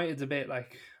Treaty United's a bit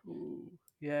like, ooh,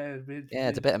 yeah, Yeah,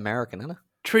 it's a bit American, isn't it?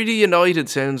 Treaty United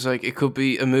sounds like it could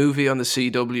be a movie on the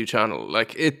CW channel.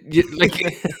 Like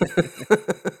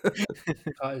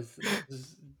Guys,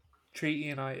 Treaty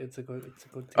United, it's a good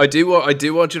team. I do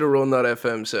want you to run that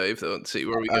FM save though and see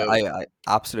where we go. I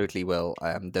absolutely will.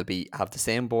 They'll have the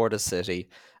same board as City.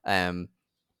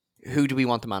 Who do we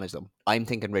want to manage them? I'm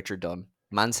thinking Richard Dunn,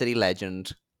 Man City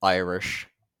legend, Irish.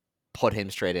 Put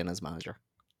him straight in as manager.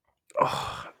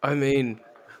 Oh, I mean,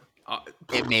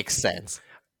 it makes sense.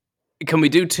 Can we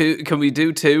do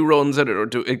two runs at it, or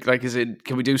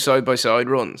can we do side by side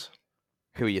runs?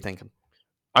 Who are you thinking?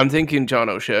 I'm thinking John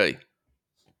O'Shea.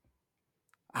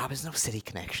 There's no City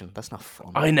connection. That's not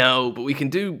fun. I know, but we can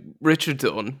do Richard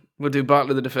Dunn. We'll do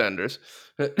Battle of the Defenders.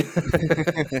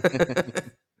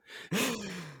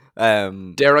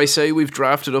 Dare I say we've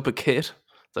drafted up a kit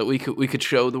that we could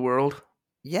show the world?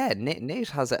 Yeah, Nate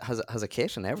has a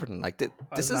kit and everything. Like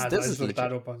this is looked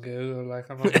that up on Google. Like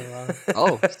I'm not gonna lie.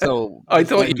 Oh, so I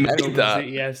thought you made that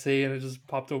EFC and it just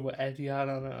popped up with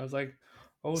Etihad on it. I was like,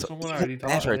 oh, so someone already thought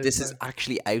better. This is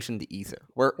actually out in the ether.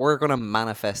 We're gonna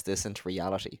manifest this into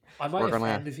reality. I might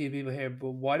offend a few people here,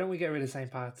 but why don't we get rid of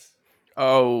St. Pat's?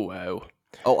 Oh wow.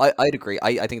 Oh, I'd agree.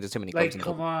 I think there's too many clubs. Like,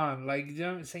 come on, like you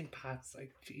know, St. Pat's,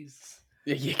 like, jeez.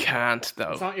 You can't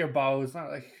though. It's not your bow. It's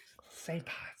not like St.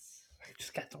 Pat's. Like,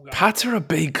 just get them going. Pats are a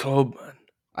big club, man.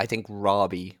 I think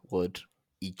Robbie would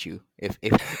eat you if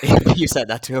you said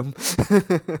that to him.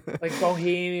 Like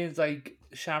Bohemians, like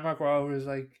Shamrock Rovers,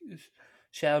 like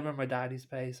Shelburne, my daddy's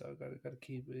place, so I gotta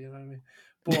keep it. You know what I mean?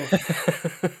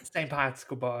 But St. Pat's,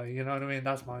 goodbye. You know what I mean?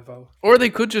 That's my vote. Or they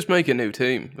could just make a new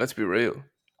team. Let's be real.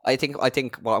 I think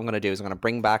what I'm going to do is I'm going to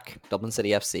bring back Dublin City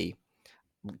FC,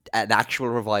 an actual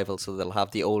revival, so they'll have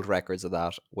the old records of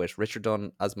that with Richard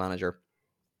Dunn as manager,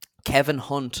 Kevin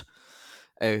Hunt,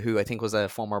 who I think was a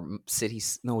former City.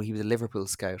 No, he was a Liverpool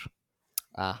scout.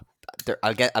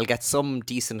 I'll get some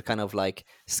decent kind of like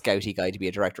scouty guy to be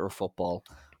a director of football,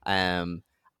 and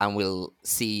we'll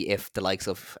see if the likes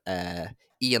of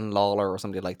Ian Lawler or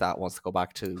somebody like that wants to go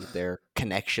back to their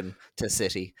connection to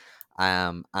City.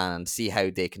 And see how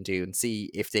they can do, and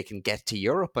see if they can get to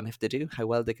Europe, and if they do, how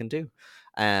well they can do.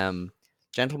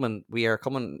 Gentlemen, we are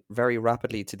coming very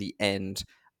rapidly to the end,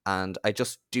 and I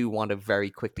just do want to very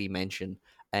quickly mention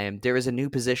there is a new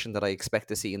position that I expect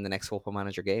to see in the next Football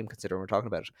Manager game, considering we're talking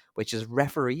about it, which is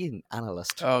refereeing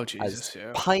analyst. Oh, Jesus,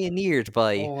 yeah. Pioneered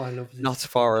by Notts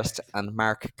Forest and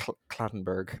Mark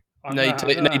Clattenburg.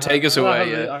 Take us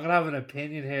away. I'm going to have an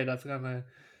opinion here that's going to...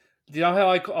 Do you know how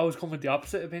I always come with the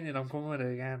opposite opinion? I'm coming with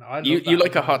it again. You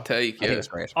like a hot take, yeah. I think it's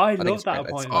great. I love that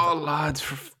appointment. Oh, lads,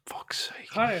 for fuck's sake.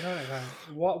 Kind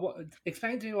of. What?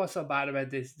 Explain to me what's so bad about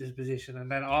this position, and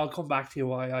then I'll come back to you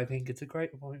why I think it's a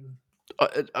great appointment.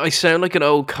 I sound like an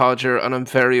old codger, and I'm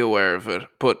very aware of it,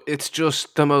 but it's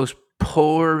just the most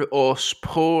poor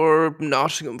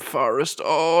Nottingham Forest.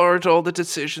 Aren't all the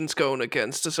decisions going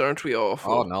against us? Aren't we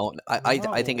awful? Oh, no.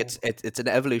 I think it's an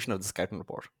evolution of the scouting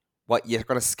report. What, you're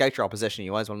going to scout your opposition,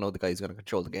 you might as well know the guy who's going to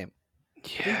control the game.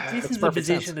 Yeah, this is a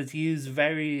position that's used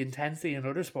very intensely in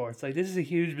other sports. Like, this is a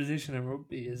huge position in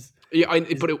rugby.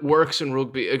 But it works in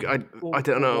rugby. I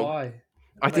don't know why.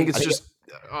 I think it's just.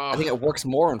 I think it works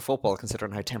more in football,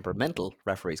 considering how temperamental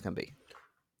referees can be.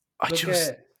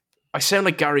 I sound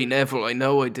like Gary Neville. I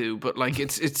know I do, but like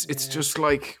it's just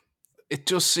like. It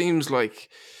just seems like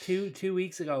 2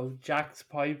 weeks ago, Jack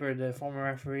Piper, the former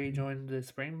referee, joined the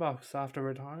Springboks after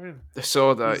retiring. I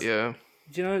saw that, yeah.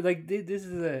 Do you know, like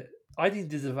I think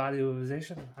this is a valuable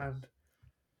position, and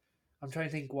I'm trying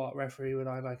to think what referee would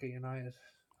I like at United.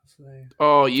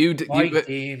 Oh, Mike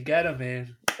Dean, get him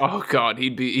in. Oh God,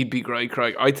 he'd be great,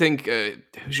 Craig. I think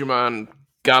who's your man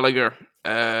Gallagher,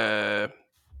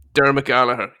 Dermot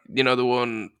Gallagher. You know the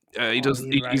one.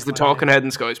 He's the talking head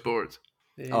in Sky Sports.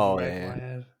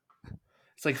 Yeah.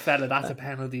 It's like, fella, that's a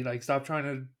penalty. Like, stop trying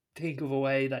to think of a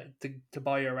way that to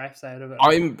buy your refs out of it.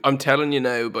 I'm telling you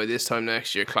now, by this time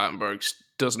next year, Clattenburg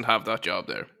doesn't have that job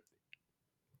there.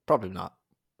 Probably not.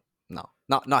 No,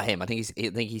 not him. I think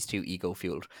he's too ego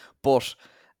fueled. But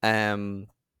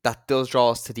that does draw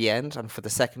us to the end, and for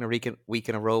the second week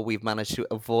in a row, we've managed to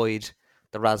avoid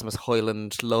the Rasmus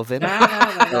Hoyland love-in. No. Come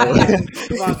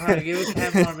on, give us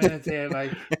 10 more minutes here.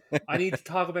 Like, I need to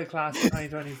talk about class of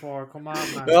 2024. Come on,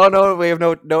 man. No, we have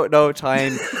no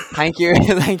time. Thank you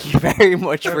very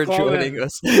much for joining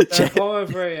us. They're coming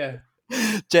for you.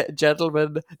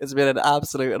 Gentlemen, it's been an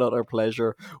absolute and utter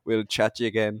pleasure. We'll chat to you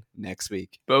again next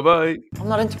week. Bye-bye. I'm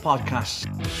not into podcasts.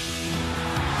 I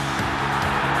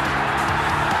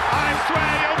swear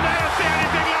you'll never see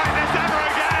anything like this ever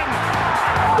again.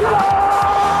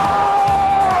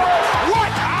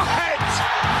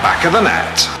 Back of the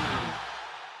net.